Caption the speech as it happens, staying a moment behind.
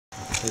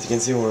As you can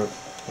see, we're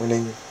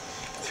winning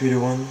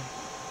 3-1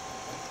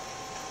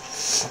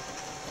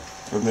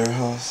 from their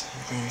house.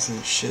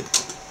 Embarrassing shit.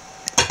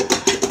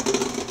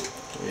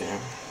 Yeah.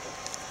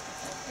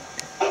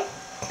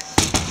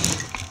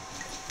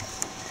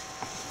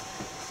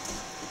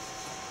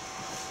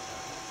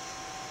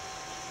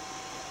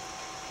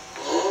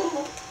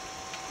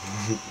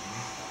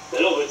 Mais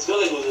là, on va-tu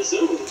perdre à cause de ça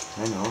ou?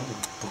 Mais non,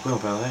 pourquoi on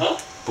perdrait? Hein?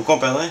 Pourquoi on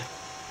perdrait?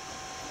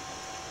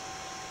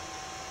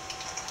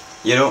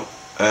 Yellow,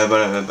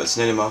 le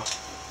tunnel est mort.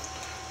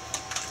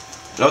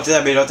 L'autre est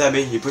AB,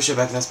 il push le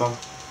back, n'est-ce pas?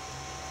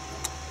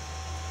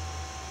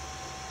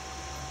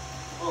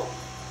 Oh.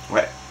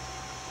 Ouais.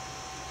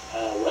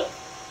 What?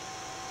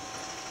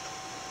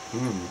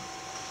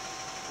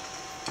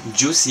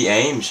 Juicy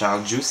aim,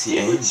 Charles, juicy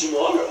aim. Tu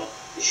meurs?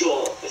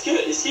 Genre,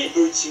 est-ce qu'il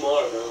peut tu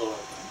meurs?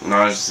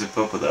 Non, je sais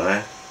pas, de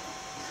vrai.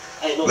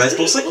 Hey, non, Ben, c'est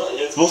pour ça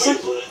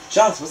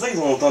Charles, c'est pour ça qu'ils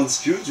ont autant de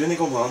disputes, je viens de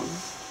comprendre.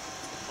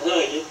 Ah non,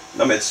 ok.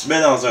 Non, mais tu te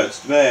mets dans un. Tu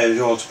te mets,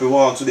 genre, tu peux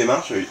voir en dessous des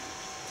marches.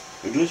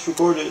 Glitch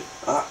recorded.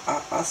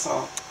 I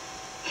saw.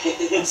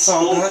 I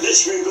saw that.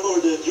 Glitch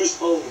recorded, you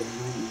spawned.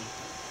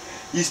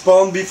 He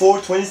spawned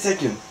before 20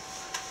 seconds.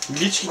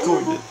 Glitch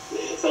recorded.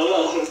 Ça va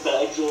dans le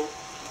back, genre.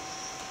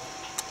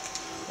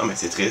 Non, mais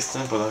c'est triste,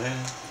 hein, pas de vrai.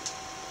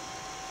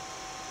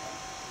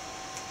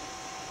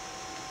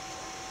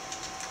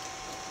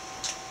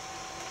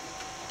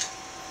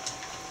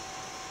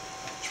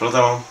 Je prends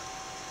ta main.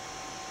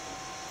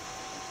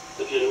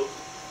 Le piano.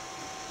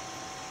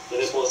 Il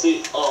avait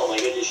pensé, oh my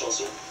god, il est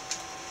chanceux.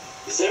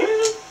 T'es sérieux,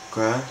 là?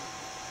 Quoi?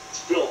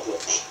 Tu plantes, là.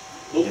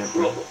 No Yeah,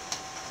 problem.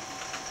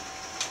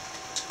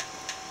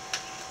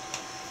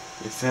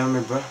 Il est fermé,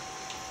 bro.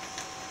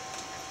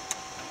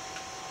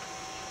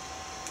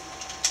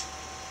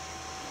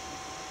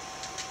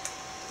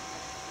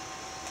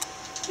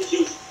 C'est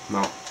cute.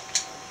 Non.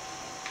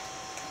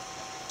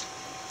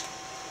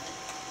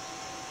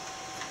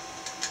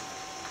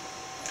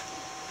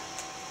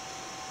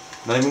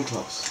 Not even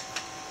close.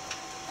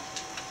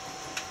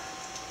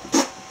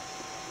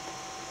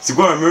 C'est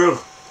quoi un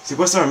mur? C'est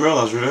quoi ça un mur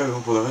dans ce jeu-là,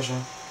 pour de vrai,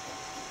 Charles?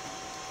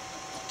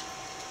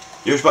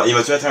 Yo, je pense, il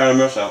va-tu être un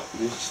mur, Charles?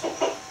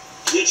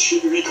 Glitch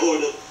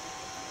recorded.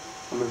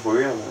 Oh, mais for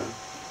real, man.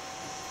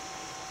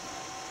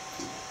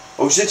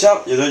 Oh shit,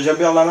 Charles, il a déjà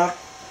perdu la map.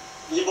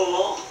 Il est pas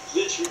mort.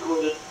 Glitch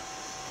recorded.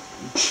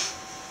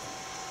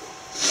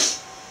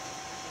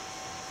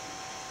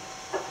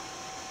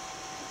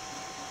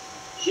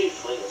 J'ai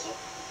faim, là, ça.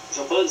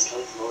 J'aime pas la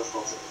discrète, non, je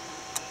pense.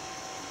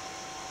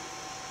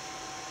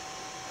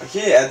 Ok,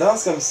 elle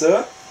danse comme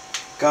ça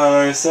quand elle a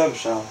un sub,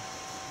 Charles.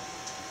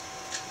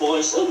 Pour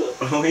un sub?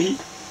 Oui.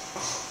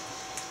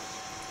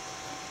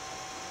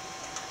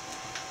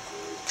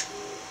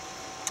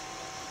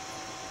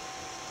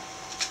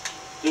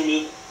 Deux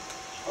mid.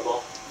 Ah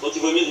bon. Donc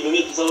il va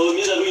mid. Ça va au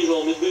mid à lui,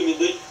 genre mid B.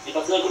 Il est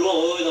parti dans le couloir,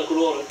 ouais, dans le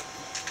couloir, là.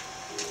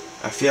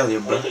 I feel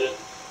you, bro. Ouais, t'es là.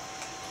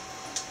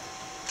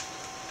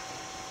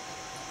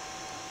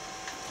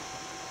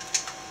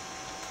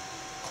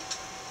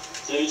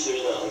 C'est lui,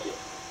 celui-là, ok.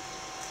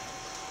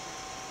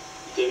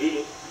 Il t'a vu,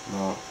 là?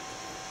 Non.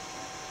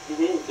 Il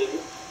t'a vu?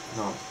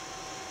 Non.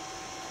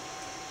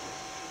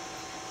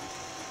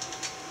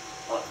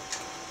 Ouais.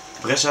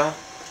 Prêt, Charles?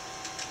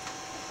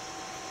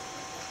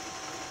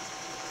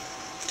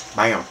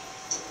 Bam.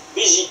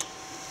 BJ.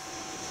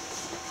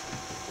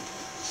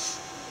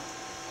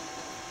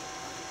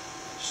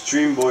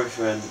 Stream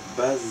boyfriend.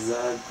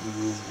 Bazad.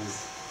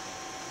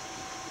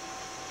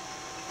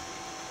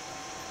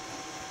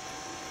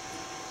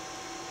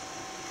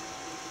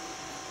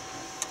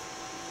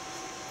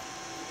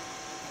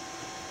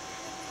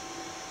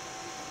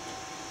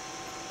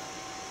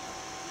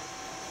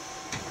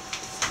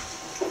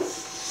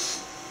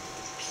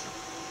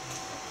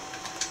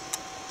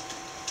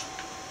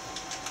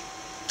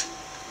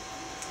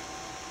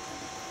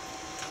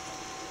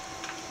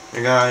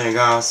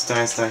 Regarde, c'est un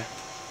instinct.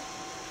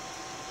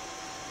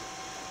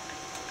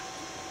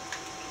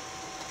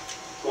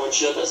 One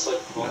shot à ça.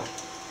 Bon.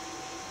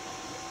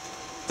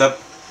 Top.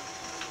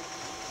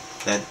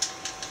 Dead.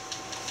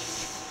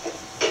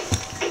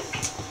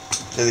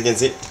 As you can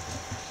see.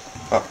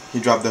 Oh, he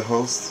dropped the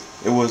host.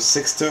 It was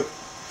 6-2.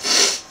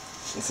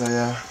 So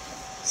yeah.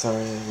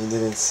 Sorry, you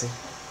didn't see.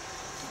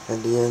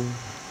 At the end.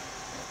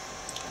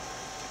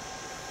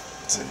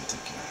 So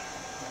take care.